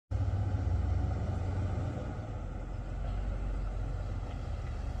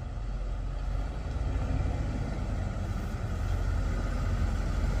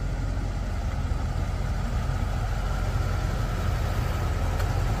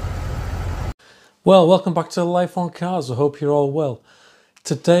Well, welcome back to Life on Cars. I hope you're all well.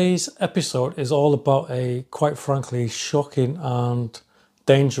 Today's episode is all about a quite frankly shocking and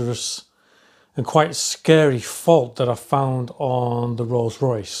dangerous and quite scary fault that I found on the Rolls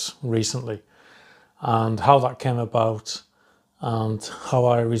Royce recently, and how that came about and how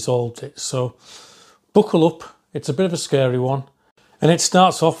I resolved it. So buckle up, it's a bit of a scary one, and it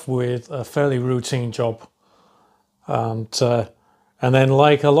starts off with a fairly routine job, and then,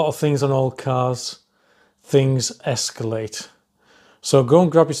 like a lot of things on old cars, things escalate. So go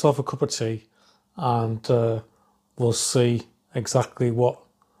and grab yourself a cup of tea, and we'll see exactly what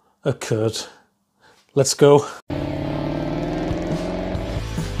occurred. Let's go.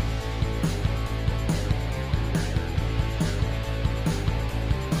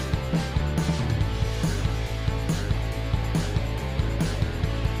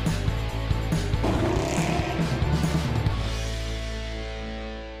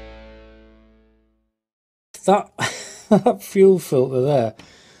 That that fuel filter there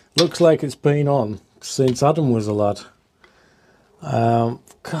looks like it's been on since Adam was a lad.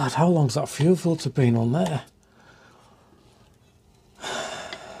 God, how long's that fuel filter been on there?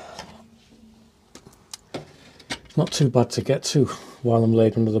 Not too bad to get to while I'm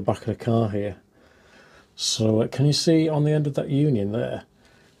laid under the back of the car here. So can you see on the end of that union there?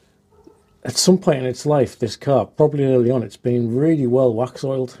 At some point in its life, this car, probably early on, it's been really well wax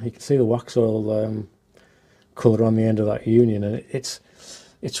oiled. You can see the wax oil colour on the end of that union, and it's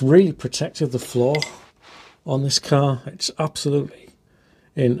really protected the floor on this car. It's absolutely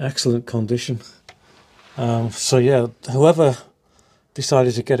in excellent condition. So yeah, whoever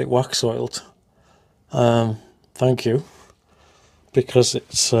decided to get it wax oiled, thank you, because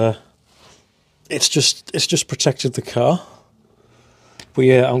it's just protected the car. But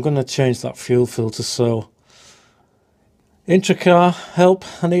yeah, I'm going to change that fuel filter. So IntroCar, help,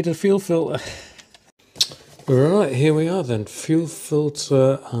 I need a fuel filter. Right, here we are then, fuel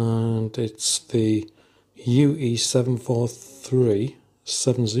filter, and it's the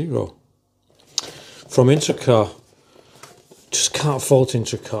UE74370 from IntroCar. Just can't fault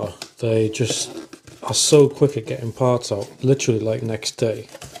IntroCar. They just are so quick at getting parts out, literally like next day,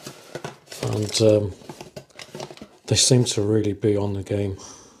 and they seem to really be on the game.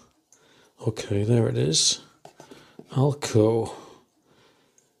 Okay, there it is. Alco.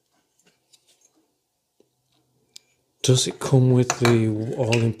 Does it come with the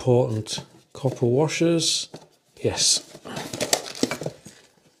all-important copper washers? Yes.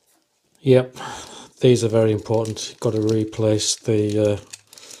 Yep, these are very important. You've got to replace the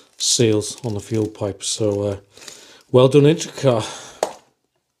seals on the fuel pipe. So, well done, IntroCar.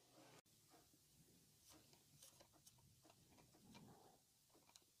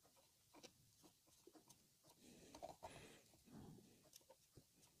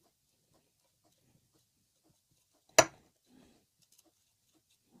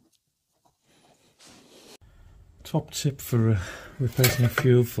 Top tip for replacing a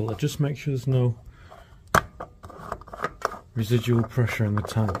fuel filter: just make sure there's no residual pressure in the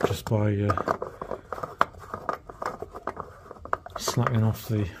tank just by slacking off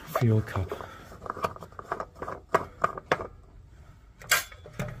the fuel cap.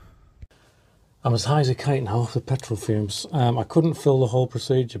 I'm as high as a kite now off the petrol fumes. I couldn't fill the whole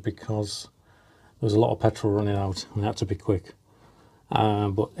procedure because there was a lot of petrol running out and I had to be quick.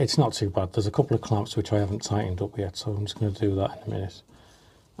 But it's not too bad. There's a couple of clamps which I haven't tightened up yet, so I'm just going to do that in a minute.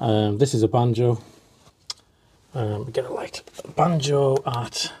 This is a banjo. We get a light banjo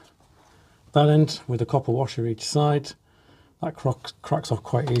at that end with a copper washer each side. That cracks off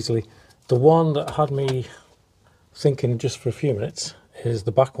quite easily. The one that had me thinking just for a few minutes is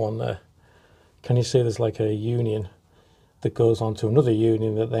the back one there. Can you see there's like a union that goes onto another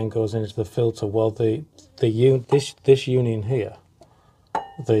union that then goes into the filter? Well, this union here,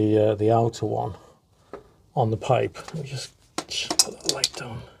 the outer one on the pipe. Let me just put that light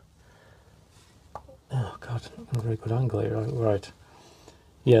down. Oh god, not a very good angle here. Right.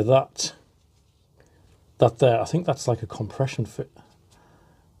 Yeah, that there, I think that's like a compression fit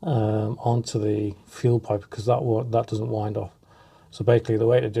onto the fuel pipe, because that doesn't wind off. So basically the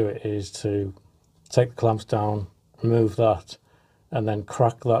way to do it is to take the clamps down, remove that, and then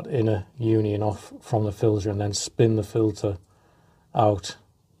crack that inner union off from the filter and then spin the filter out.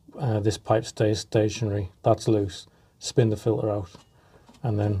 This pipe stays stationary, that's loose, spin the filter out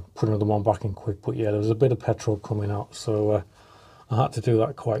and then put another one back in quick. But yeah, there was a bit of petrol coming out, so I had to do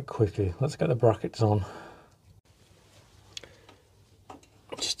that quite quickly. Let's get the brackets on.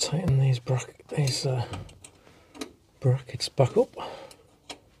 Just tighten these brackets back up,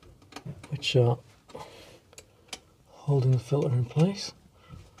 which are holding the filter in place.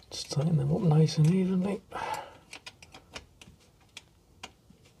 Just tighten them up nice and evenly.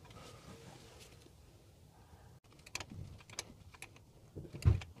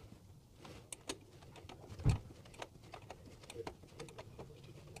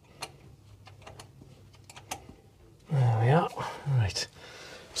 There we are. Right,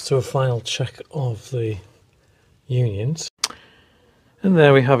 let's do a final check of the unions. And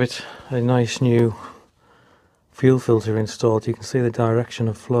there we have it, a nice new fuel filter installed. You can see the direction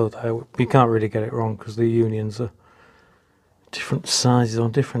of flow there. You can't really get it wrong because the unions are different sizes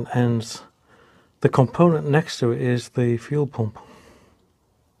on different ends. The component next to it is the fuel pump.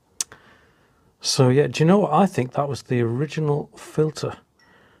 So yeah, do you know what? I think that was the original filter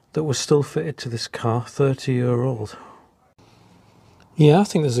that was still fitted to this car, 30-year-old. Yeah, I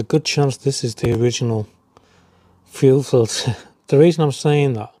think there's a good chance this is the original fuel filter. The reason I'm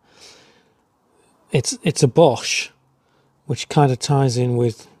saying that, it's a Bosch, which kind of ties in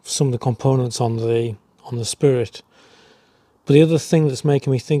with some of the components on the Spirit. But the other thing that's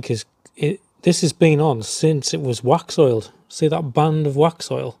making me think is this has been on since it was wax oiled. See that band of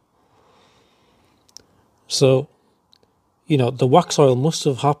wax oil? So, you know, the wax oil must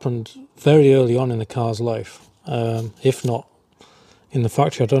have happened very early on in the car's life, if not in the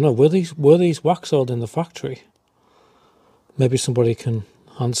factory. I don't know. Were these wax oiled in the factory? Maybe somebody can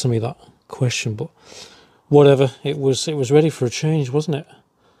answer me that question. But whatever, it was ready for a change, wasn't it?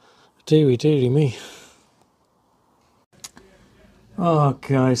 Deary me. Oh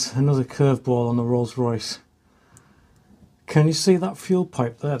guys, another curveball on the Rolls Royce. Can you see that fuel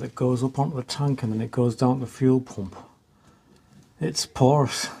pipe there that goes up onto the tank and then it goes down to the fuel pump? It's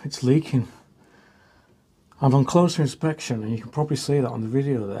porous, it's leaking. And on closer inspection, and you can probably see that on the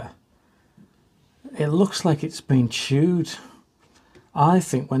video there, it looks like it's been chewed. I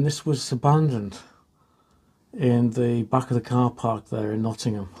think when this was abandoned in the back of the car park there in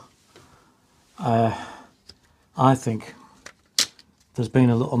Nottingham, I think there's been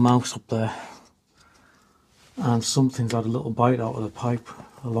a little mouse up there and something's had a little bite out of the pipe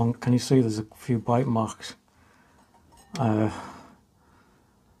along. Can you see there's a few bite marks? And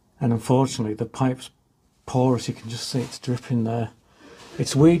unfortunately the pipe's porous. You can just see it's dripping there.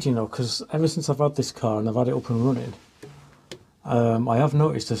 It's weird, you know, because ever since I've had this car and I've had it up and running, I have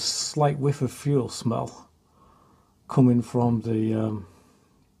noticed a slight whiff of fuel smell coming from the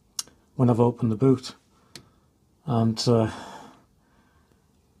when I've opened the boot, and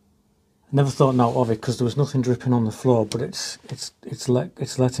never thought now of it because there was nothing dripping on the floor, but it's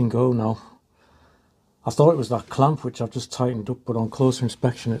letting go now. I thought it was that clamp which I've just tightened up, but on closer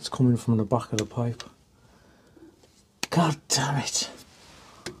inspection it's coming from the back of the pipe. God damn it.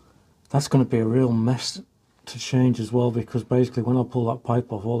 That's going to be a real mess to change as well, because basically when I pull that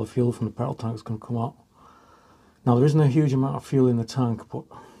pipe off, all the fuel from the petrol tank is going to come out. Now there isn't a huge amount of fuel in the tank, but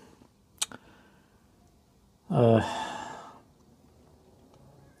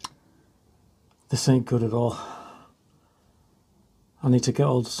this ain't good at all. I need to get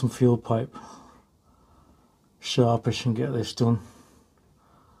hold of some fuel pipe, sharpish, and get this done.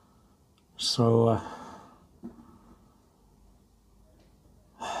 So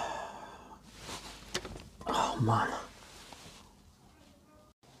oh man.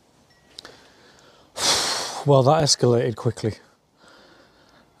 Well, that escalated quickly.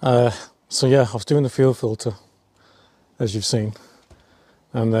 So yeah, I was doing the fuel filter, as you've seen,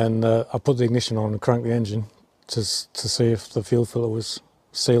 and then I put the ignition on and cranked the engine to see if the fuel filter was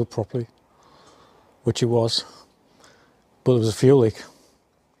sealed properly, which it was, but there was a fuel leak.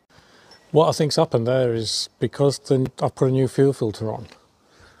 What I think's happened there is because I put a new fuel filter on,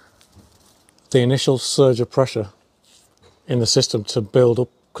 the initial surge of pressure in the system to build up,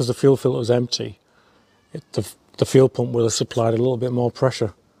 because the fuel filter was empty, the fuel pump will have supplied a little bit more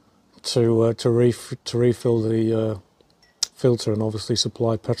pressure to refill the filter and obviously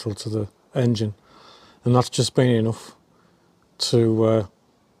supply petrol to the engine, and that's just been enough to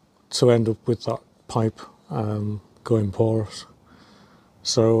end up with that pipe going porous.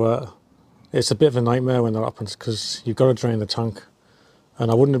 So it's a bit of a nightmare when that happens, because you've got to drain the tank, and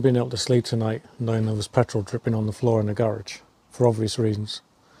I wouldn't have been able to sleep tonight knowing there was petrol dripping on the floor in the garage for obvious reasons.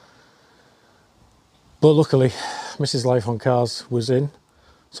 But luckily Mrs. Life on Cars was in,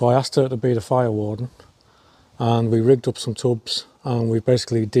 so I asked her to be the fire warden, and we rigged up some tubs and we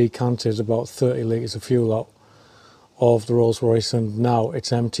basically decanted about 30 litres of fuel out of the Rolls Royce, and now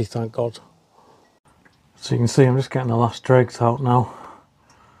it's empty, thank God. So you can see I'm just getting the last dregs out now.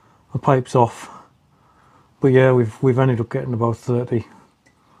 The pipe's off, but yeah, we've ended up getting about 30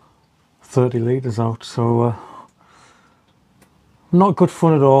 litres out, so not good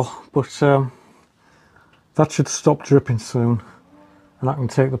fun at all, but that should stop dripping soon. and I can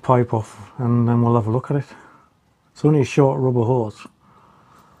take the pipe off and then we'll have a look at it. It's only a short rubber hose,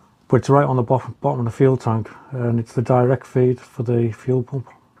 but it's right on the bottom of the fuel tank, and it's the direct feed for the fuel pump.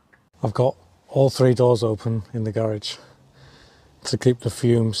 I've got all 3 doors open in the garage to keep the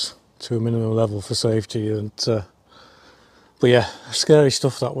fumes to a minimum level for safety, and but yeah, scary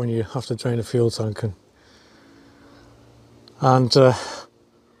stuff that when you have to drain a fuel tank, and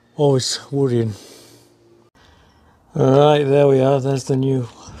always worrying. Alright, there we are, there's the new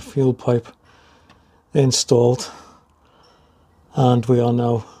fuel pipe installed, and we are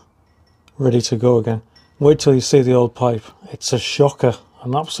now ready to go again. Wait till you see the old pipe. It's a shocker,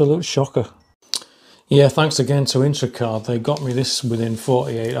 an absolute shocker. Yeah, thanks again to IntroCar. They got me this within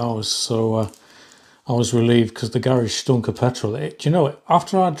 48 hours, so I was relieved because the garage stunk of petrol. Do you know,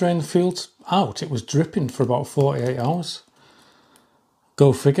 after I drained the fuel out, it was dripping for about 48 hours.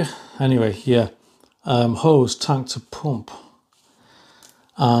 Go figure. Anyway, yeah, hose, tank to pump.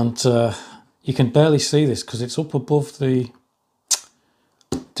 And you can barely see this because it's up above the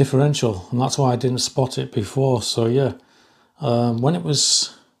differential, and that's why I didn't spot it before. So yeah, when it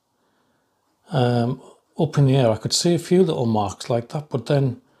was up in the air, I could see a few little marks like that, but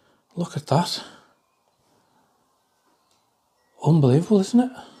then look at that. Unbelievable, isn't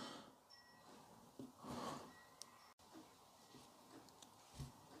it?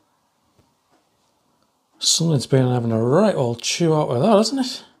 Something's been having a right old chew out with that, hasn't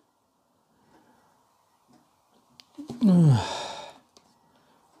it?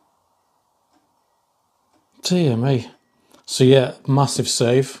 Dear me. So yeah, massive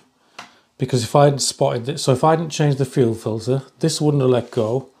save, because if I hadn't spotted it, so if I hadn't changed the fuel filter, this wouldn't have let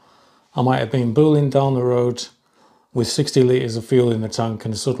go. I might have been booling down the road with 60 litres of fuel in the tank,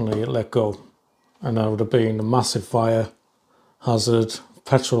 and suddenly it let go, and there would have been a massive fire hazard,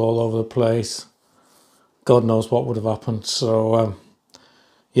 petrol all over the place. God knows what would have happened. So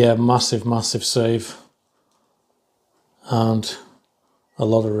yeah, massive save, and a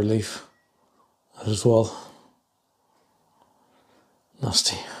lot of relief as well.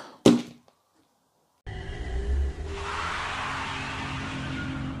 Nasty.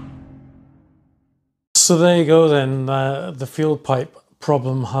 So there you go then, the fuel pipe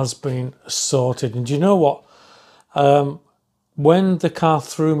problem has been sorted. And do you know what? When the car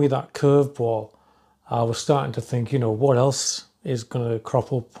threw me that curveball, I was starting to think, you know, what else is going to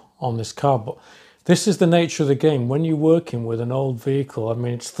crop up on this car? But this is the nature of the game. When you're working with an old vehicle, I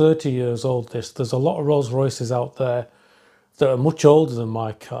mean, it's 30 years old, there's a lot of Rolls Royces out there that are much older than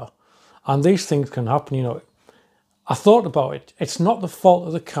my car. And these things can happen, you know. I thought about it. It's not the fault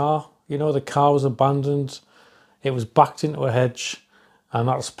of the car. You know, the car was abandoned. It was backed into a hedge, and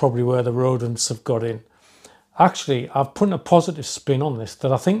that's probably where the rodents have got in. Actually, I've put a positive spin on this,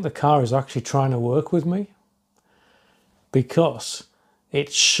 that I think the car is actually trying to work with me, because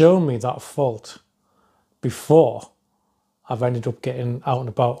it's shown me that fault before I've ended up getting out and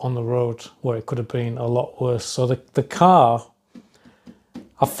about on the road where it could have been a lot worse. So the car,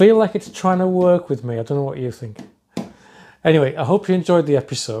 I feel like it's trying to work with me. I don't know what you think. Anyway, I hope you enjoyed the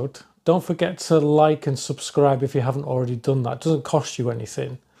episode. Don't forget to like and subscribe if you haven't already done that. It doesn't cost you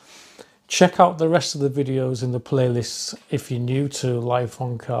anything. Check out the rest of the videos in the playlists if you're new to Life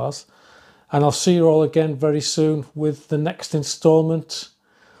on Cars. And I'll see you all again very soon with the next installment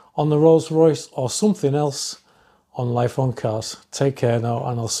on the Rolls Royce or something else on Life on Cars. Take care now,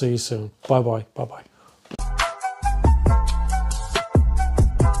 and I'll see you soon. Bye bye. Bye bye.